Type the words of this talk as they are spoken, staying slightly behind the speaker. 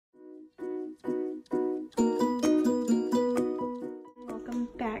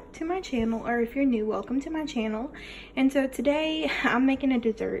to my channel, or if you're new, welcome to my channel. And so today I'm making a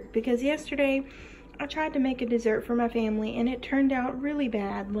dessert because yesterday I tried to make a dessert for my family and it turned out really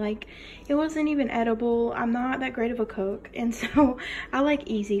bad. Like, it wasn't even edible. I'm not that great of a cook, and so I like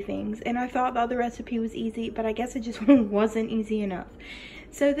easy things, and I thought the other recipe was easy, but I guess it just wasn't easy enough.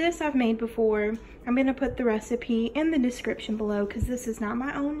 So this I've made before. I'm gonna put the recipe in the description below because this is not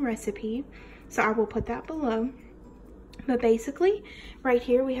my own recipe, so I will put that below. But basically, right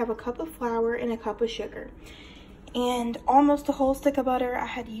here we have a cup of flour and a cup of sugar. And almost a whole stick of butter. I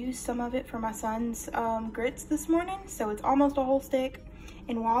had used some of it for my son's grits this morning, so it's almost a whole stick.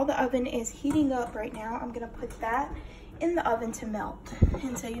 And while the oven is heating up right now, I'm gonna put that in the oven to melt.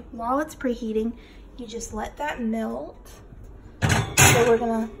 And so while it's preheating, you just let that melt. So we're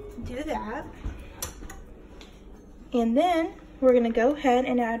gonna do that. And then we're gonna go ahead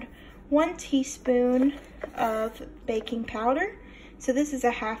and add 1 teaspoon of baking powder. So this is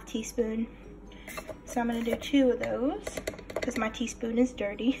a ½ teaspoon. So I'm gonna do 2 of those because my teaspoon is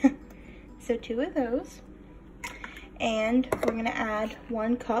dirty. So 2 of those. And we're gonna add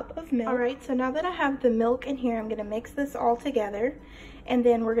 1 cup of milk. All right, so now that I have the milk in here, I'm gonna mix this all together. And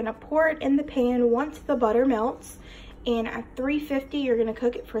then we're gonna pour it in the pan once the butter melts. And at 350, you're gonna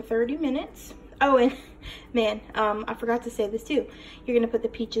cook it for 30 minutes. Oh, and man, I forgot to say this too. You're gonna put the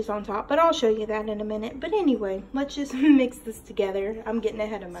peaches on top, but I'll show you that in a minute. But anyway, let's just mix this together. I'm getting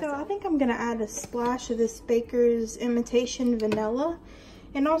ahead of myself. So I think I'm gonna add a splash of this Baker's Imitation Vanilla,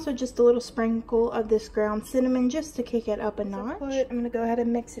 and also just a little sprinkle of this ground cinnamon just to kick it up a notch. I'm gonna go ahead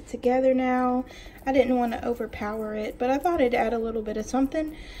and mix it together now. I didn't want to overpower it, but I thought I'd add a little bit of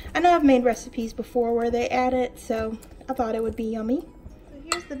something. I know I've made recipes before where they add it, so I thought it would be yummy.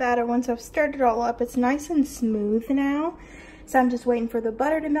 Here's the batter. Once I've stirred it all up, it's nice and smooth now. So I'm just waiting for the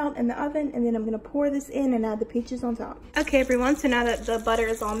butter to melt in the oven, and then I'm gonna pour this in and add the peaches on top. Okay, everyone, so now that the butter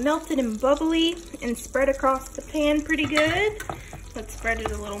is all melted and bubbly and spread across the pan pretty good, let's spread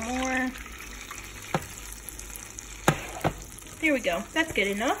it a little more. There we go, that's good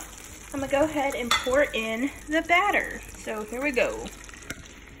enough. I'm gonna go ahead and pour in the batter. So here we go.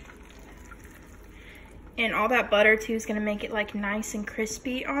 And all that butter too is gonna make it like nice and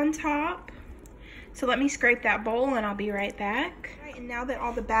crispy on top. So let me scrape that bowl and I'll be right back. All right, and now that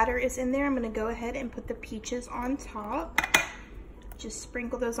all the batter is in there, I'm gonna go ahead and put the peaches on top. Just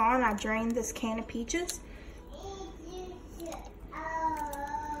sprinkle those on. I drained this can of peaches.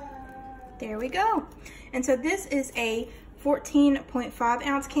 There we go. And so this is a 14.5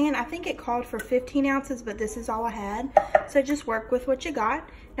 ounce can. I think it called for 15 ounces, but this is all I had. So just work with what you got.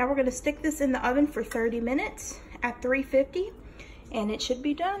 Now we're gonna stick this in the oven for 30 minutes at 350, and it should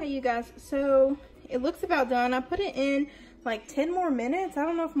be done. Hey you guys, so it looks about done. I put it in like 10 more minutes. I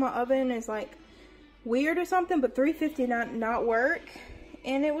don't know if my oven is like weird or something, but 350 not work.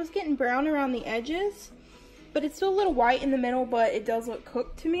 And it was getting brown around the edges, but it's still a little white in the middle, but it does look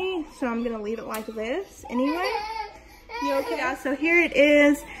cooked to me. So I'm gonna leave it like this anyway. You okay, guys? So here it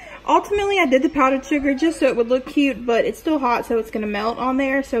is. Ultimately, I did the powdered sugar just so it would look cute, but it's still hot, so it's gonna melt on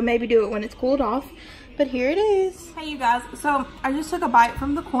there. So maybe do it when it's cooled off. But here it is. Hey, you guys. So I just took a bite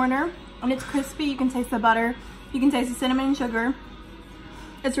from the corner, and it's crispy. You can taste the butter. You can taste the cinnamon and sugar.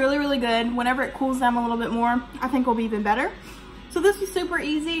 It's really, really good. Whenever it cools down a little bit more, I think will be even better. So this was super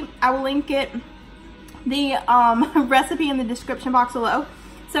easy. I will link it, the recipe in the description box below.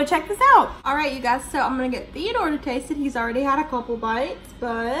 So check this out. All right, you guys, so I'm gonna get Theodore to taste it. He's already had a couple bites,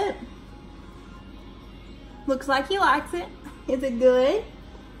 but looks like he likes it. Is it good?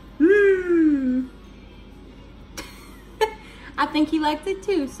 Mmm. I think he likes it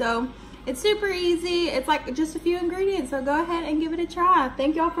too. So it's super easy. It's like just a few ingredients. So go ahead and give it a try.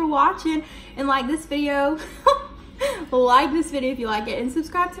 Thank y'all for watching, and like this video. Like this video if you like it, and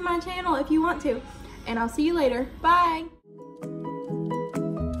subscribe to my channel if you want to. And I'll see you later. Bye.